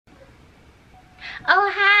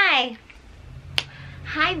Oh, hi.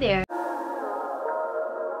 Hi there.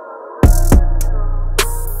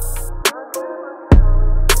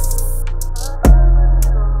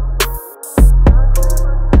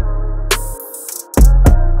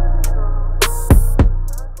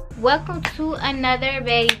 Welcome to another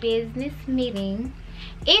Baddie Business Meeting.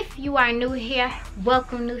 If you are new here,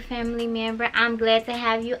 welcome, new family member. I'm glad to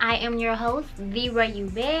have you. I am your host, the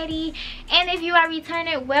RoyalBaddie. And if you are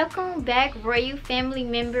returning, welcome back, Royal family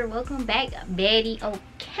member. Welcome back, Baddie.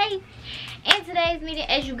 Okay. In today's meeting,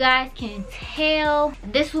 as you guys can tell,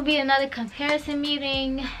 this will be another comparison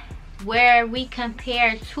meeting where we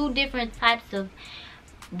compare two different types of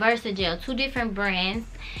Versagel, two different brands.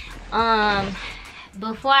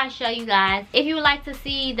 Before I show you guys, if you would like to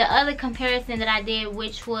see the other comparison that I did,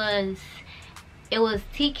 which was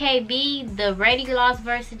TKB, the Lipgloss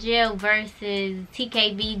Versagel versus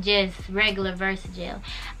TKB just regular Versagel,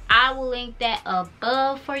 I will link that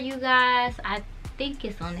above for you guys. I think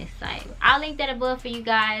it's on this site. I'll link that above for you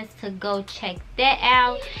guys to go check that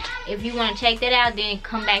out. If you want to check that out, then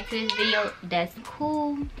come back to this video. That's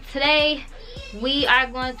cool. Today we are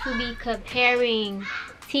going to be comparing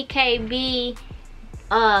TKB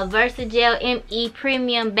Versagel ME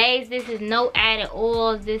Premium Base. This is no added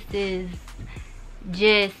oils. This is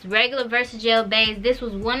just regular Versagel base. This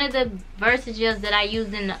was one of the Versagels that I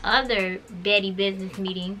used in the other Baddie Business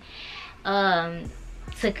Meeting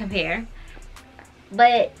to compare.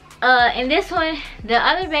 But in this one, the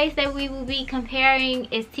other base that we will be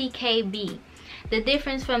comparing is TKB. The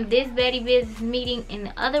difference from this Baddie Business Meeting and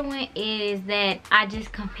the other one is that I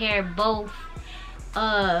just compared both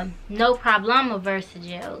no Prob-llama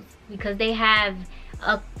Versagels, because they have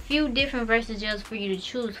a few different Versagels for you to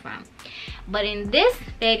choose from. But in this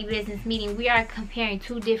Baddie Business Meeting, we are comparing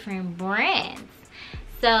two different brands.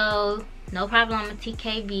 So no Prob-llama,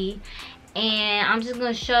 TKB, and I'm just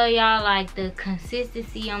gonna show y'all like the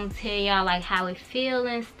consistency. I'm gonna tell y'all like how it feels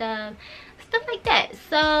and stuff like that.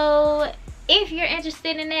 So if you're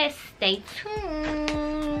interested in that, stay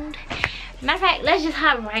tuned. Matter of fact, let's just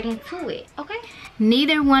hop right into it, okay?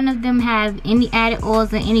 Neither one of them have any added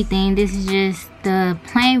oils or anything. This is just the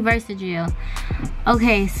plain Versagel.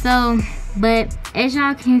 Okay, so, but as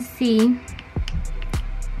y'all can see,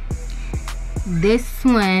 this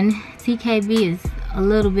one, TKB, is a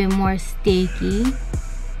little bit more sticky.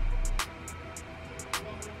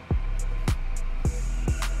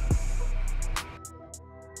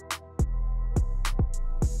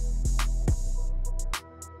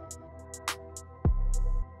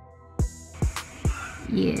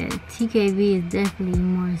 Yeah, TKB is definitely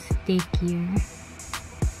more stickier.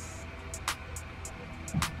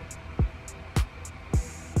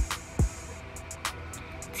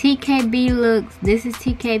 TKB looks, this is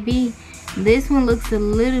TKB. This one looks a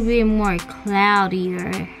little bit more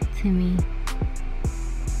cloudier to me.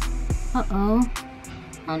 Uh-oh.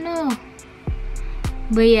 Oh no.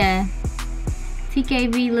 But yeah,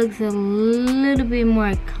 TKB looks a little bit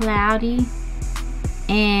more cloudy.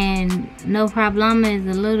 And no Prob-llama is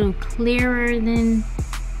a little clearer than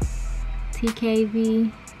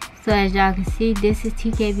TKB. So as y'all can see, this is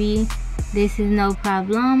TKB, this is no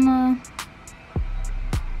Prob-llama.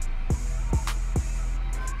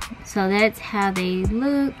 So that's how they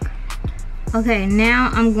look. Okay, now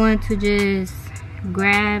I'm going to just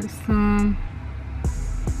grab some.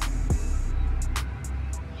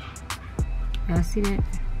 Y'all see that?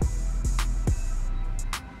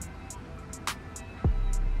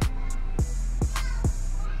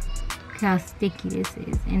 How sticky this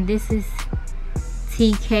is. And this is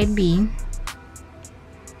TKB.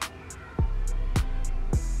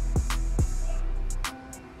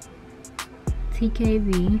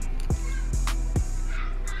 TKB.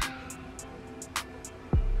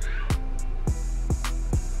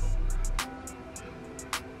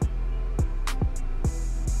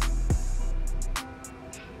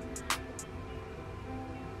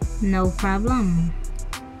 No problem.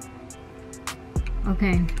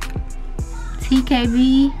 Okay.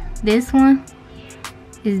 TKB, this one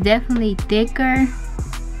is definitely thicker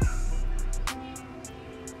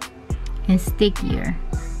and stickier.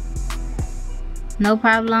 No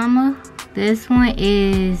Prob-llama, this one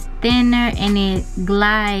is thinner and it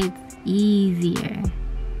glides easier.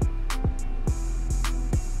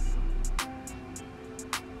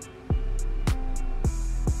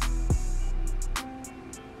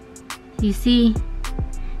 You see,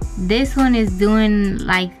 this one is doing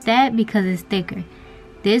like that because it's thicker.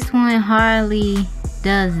 This one hardly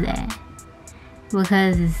does that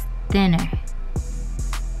because it's thinner.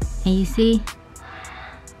 And you see,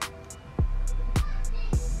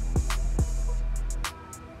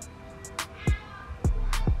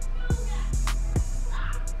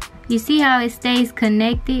 You see how it stays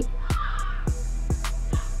connected?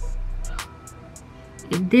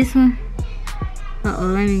 This one,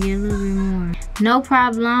 let me get a little bit more. No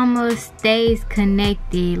Prob-llama stays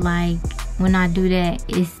connected. Like when I do that,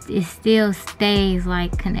 it still stays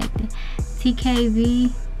like connected.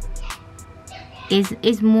 TKB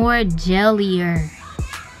is more jellier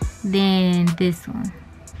than this one,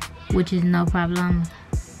 which is no Prob-llama.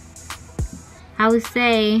 I would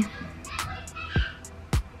say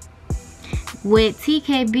with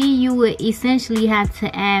TKB you would essentially have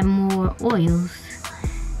to add more oils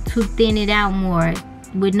to thin it out more.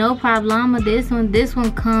 With no Prob-llama, this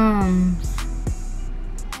one comes,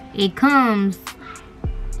 it comes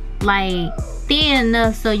like thin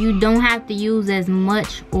enough so you don't have to use as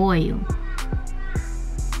much oil.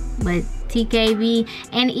 But TKB,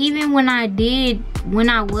 and even when I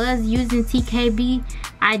was using TKB,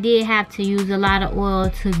 I did have to use a lot of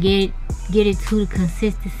oil to get it to the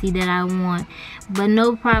consistency that I want. But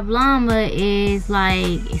no Prob-llama is like,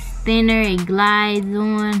 it's thinner, it glides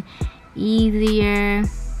on easier.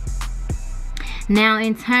 Now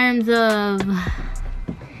in terms of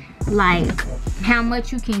like how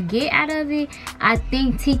much you can get out of it, I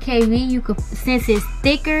think TKB, you could, since it's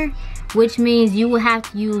thicker, which means you will have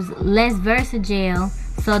to use less Versagel,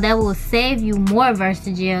 so that will save you more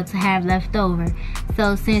Versagel to have left over.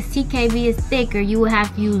 So since TKB is thicker, you will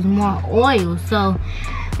have to use more oil. So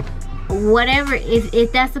whatever,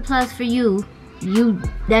 if that's a plus for you,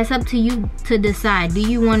 that's up to you to decide. Do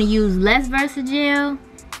you want to use less Versagel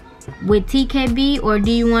with TKB, or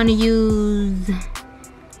do you want to use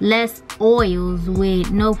less oils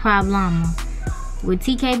with no Prob-llama? With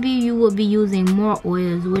TKB, you will be using more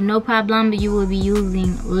oils. With no Prob-llama, you will be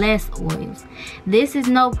using less oils. This is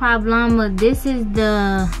no Prob-llama. This is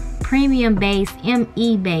the premium base,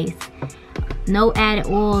 ME base. No added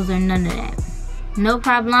oils or none of that. No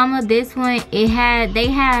Prob-llama, this one, they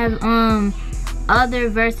have other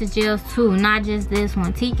Versagels too, not just this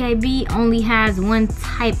one. TKB only has one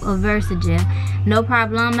type of Versagel. No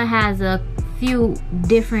Prob-llama has a few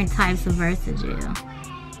different types of Versagel.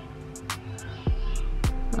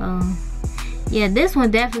 So yeah, this one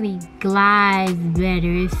definitely glides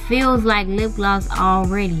better. It feels like lip gloss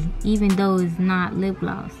already, even though it's not lip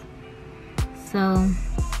gloss. So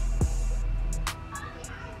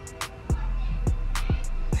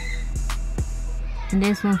and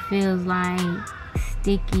this one feels like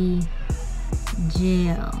sticky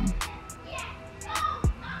gel.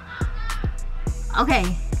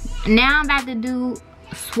 Okay, now I'm about to do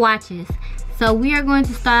swatches. So we are going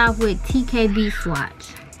to start off with TKB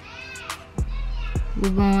swatch. We're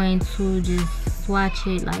going to just swatch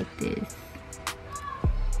it like this.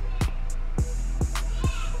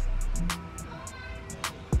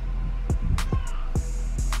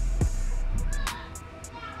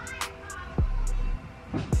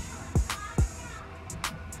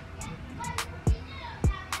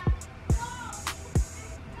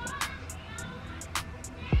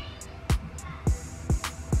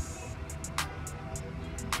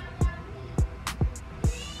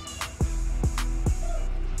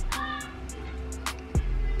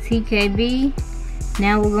 TKB.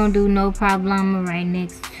 Now we're gonna do no Prob-llama right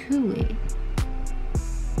next to it.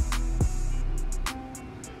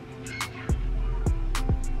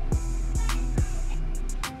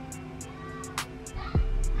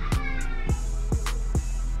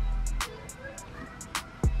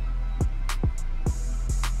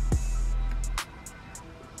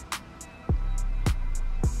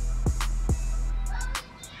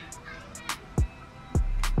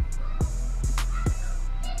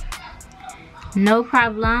 No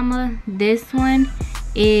Prob-llama, this one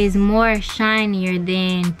is more shinier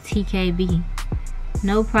than TKB.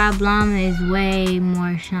 No Prob-llama is way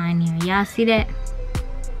more shinier. Y'all see that?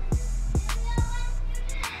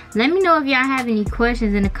 Let me know if y'all have any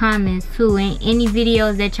questions in the comments too, and any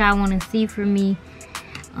videos that y'all want to see from me.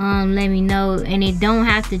 Let me know, and it don't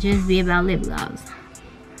have to just be about lip gloss.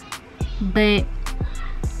 But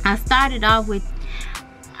I started off with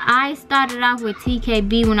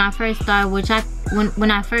TKB when I first started,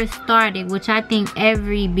 when I first started, which I think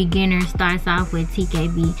every beginner starts off with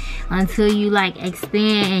TKB until you like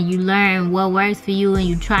expand and you learn what works for you, and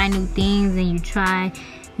you try new things, and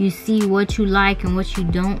you see what you like and what you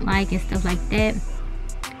don't like and stuff like that.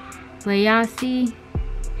 But y'all see,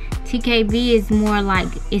 TKB is more like,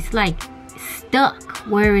 it's like stuck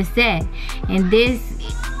where it's at, and this,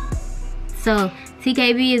 so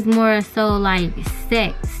TKB is more so like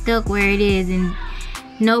stuck where it is, and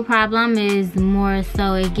no Prob-llama is more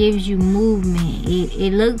so it gives you movement.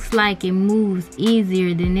 It looks like it moves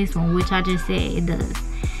easier than this one, which I just said it does.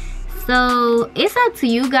 So it's up to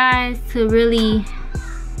you guys to really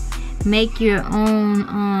make your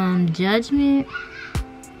own judgment.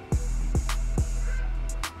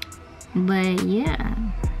 But yeah,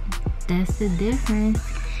 that's the difference.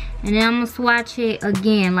 And then I'm gonna swatch it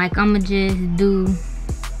again. Like, I'm gonna just do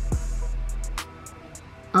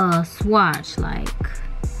a swatch like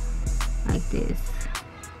this.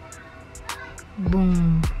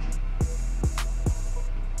 Boom.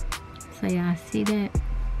 So y'all see that?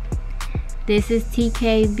 This is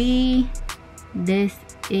TKB. This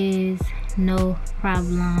is no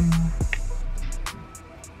Prob-llama.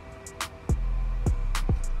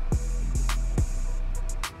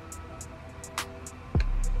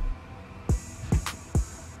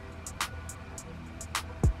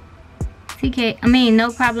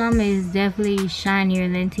 No Prob-llama is definitely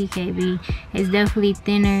shinier than TKB. It's definitely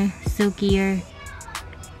thinner, silkier.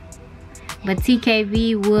 But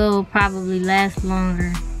TKB will probably last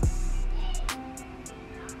longer.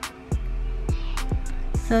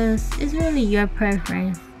 So it's really your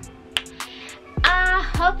preference. I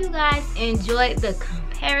hope you guys enjoyed the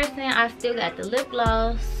comparison. I still got the lip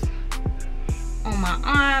gloss on my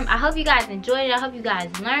arm. I hope you guys enjoyed it. I hope you guys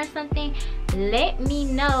learned something. Let me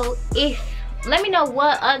know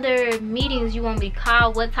what other meetings you want me to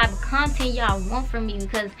call, what type of content y'all want from me,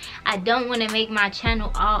 because I don't want to make my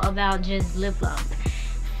channel all about just lip gloss.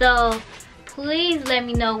 So please let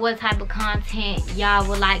me know what type of content y'all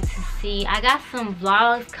would like to see. I got some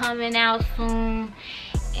vlogs coming out soon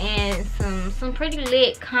and some pretty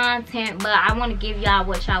lit content, but I want to give y'all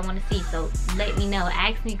what y'all want to see. So let me know.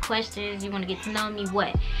 Ask me questions. You want to get to know me,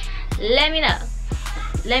 what? Let me know.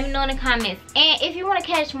 Let me know in the comments. And if you want to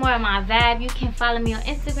catch more of my vibe, you can follow me on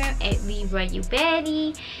Instagram at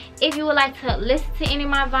RoyalBaddie. If you would like to listen to any of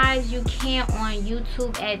my vibes, you can on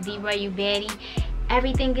YouTube at RoyalBaddie.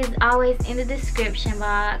 Everything is always in the description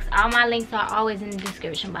box. All my links are always in the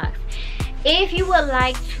description box. If you would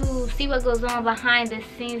like to see what goes on behind the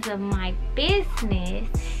scenes of my business,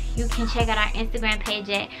 you can check out our Instagram page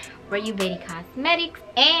at RoyalBaddieCosmetics,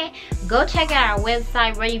 and go check out our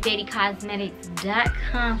website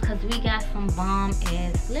RoyalBaddieCosmetics.com, because we got some bomb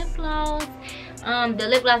ass lip gloss. The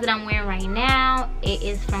lip gloss that I'm wearing right now, it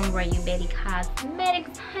is from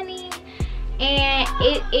RoyalBaddieCosmetics, honey, and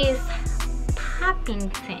it is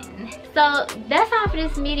Poppington. So that's all for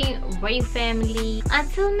this meeting, Royal family.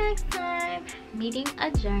 Until next time, meeting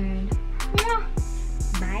adjourned.